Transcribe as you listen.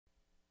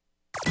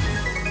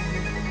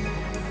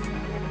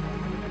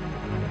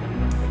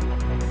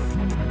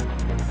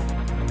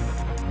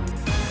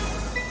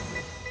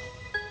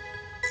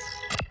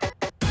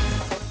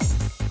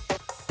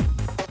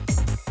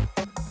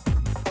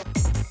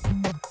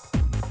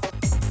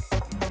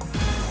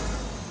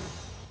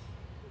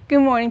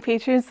Good morning,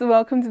 Patriots.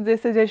 Welcome to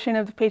this edition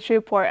of the Patriot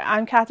Report.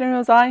 I'm Catherine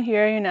Rosal, and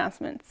here are your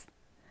announcements.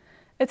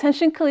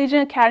 Attention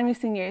Collegiate Academy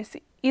seniors.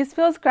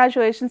 Eastville's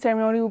graduation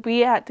ceremony will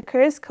be at the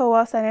Curtis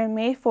Cowell Center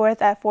May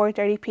 4th at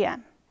 4:30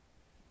 p.m.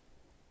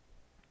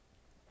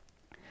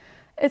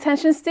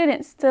 Attention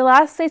students. The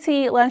last day to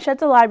eat lunch at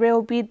the library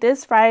will be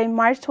this Friday,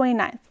 March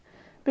 29th.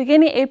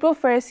 Beginning April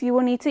 1st, you will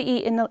need to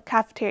eat in the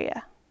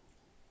cafeteria.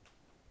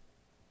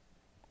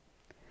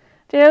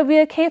 There will be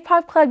a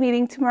K-pop club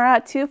meeting tomorrow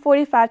at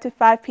 2:45 to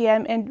 5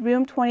 p.m. in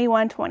room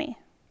 2120.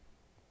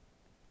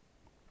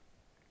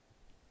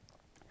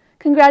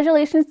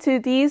 Congratulations to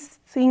these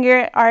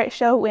senior art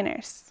show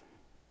winners.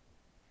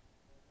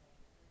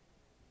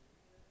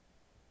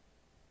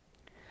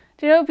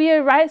 There will be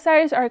a Right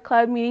Siders Art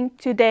Club meeting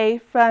today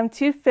from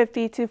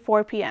 2:50 to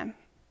 4 p.m.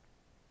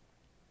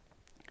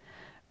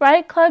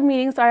 Right Club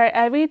meetings are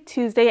every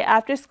Tuesday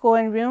after school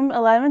in room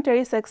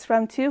 1136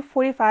 from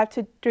 2:45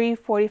 to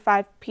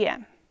 3:45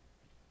 p.m.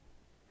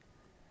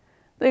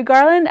 The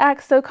Garland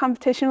Act Stow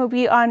competition will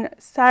be on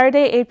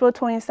Saturday, April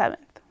 27th.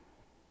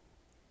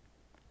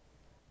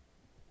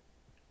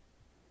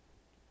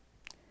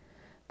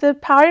 The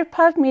Powder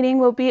Puff meeting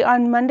will be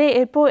on Monday,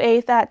 April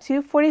 8th at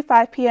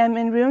 2:45 p.m.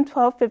 in room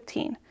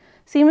 1215.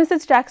 See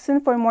Mrs.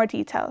 Jackson for more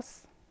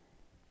details.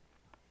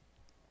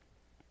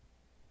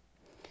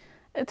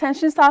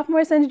 Attention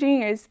sophomores and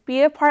juniors,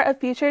 be a part of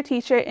future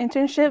teacher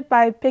internship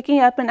by picking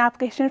up an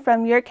application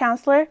from your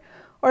counselor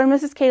or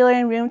Mrs. Kaler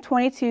in room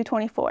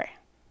 2224.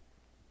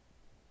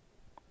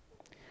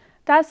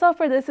 That's all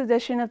for this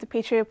edition of the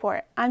Patriot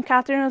Report. I'm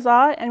Catherine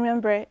Rosal, and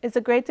remember, it's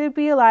a great day to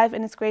be alive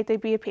and it's a great day to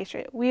be a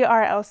Patriot. We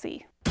are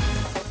LC.